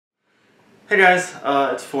Hey guys,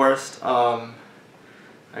 it's Forrest. I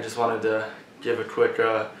just wanted to give a quick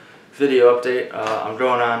video update. I'm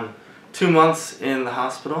going on 2 months in the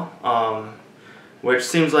hospital, which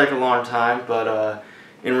seems like a long time, but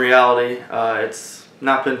in reality it's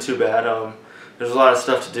not been too bad. There's a lot of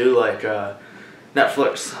stuff to do, like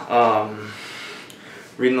Netflix,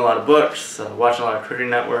 reading a lot of books, watching a lot of Cooking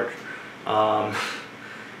Network,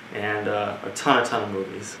 and a ton of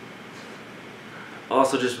movies.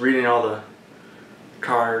 Also just reading all the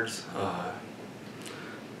cards,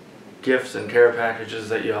 gifts and care packages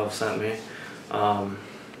that you all have sent me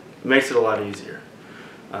makes it a lot easier.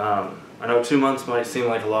 I know 2 months might seem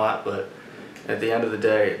like a lot, but at the end of the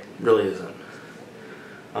day it really isn't.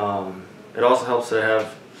 It also helps to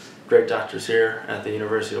have great doctors here at the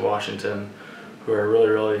University of Washington who are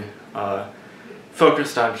really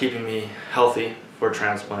focused on keeping me healthy for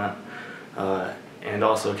transplant, and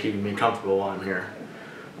also keeping me comfortable while I'm here.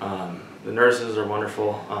 The nurses are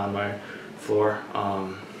wonderful on my floor,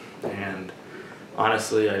 and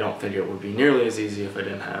honestly I don't think it would be nearly as easy if I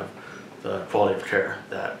didn't have the quality of care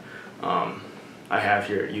that I have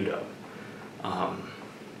here at UW.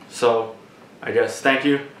 So I guess thank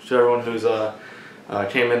you to everyone who's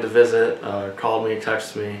came in to visit, called me,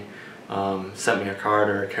 texted me, sent me a card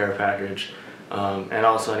or a care package, and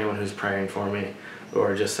also anyone who's praying for me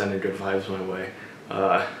or just sending good vibes my way.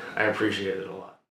 I appreciate it.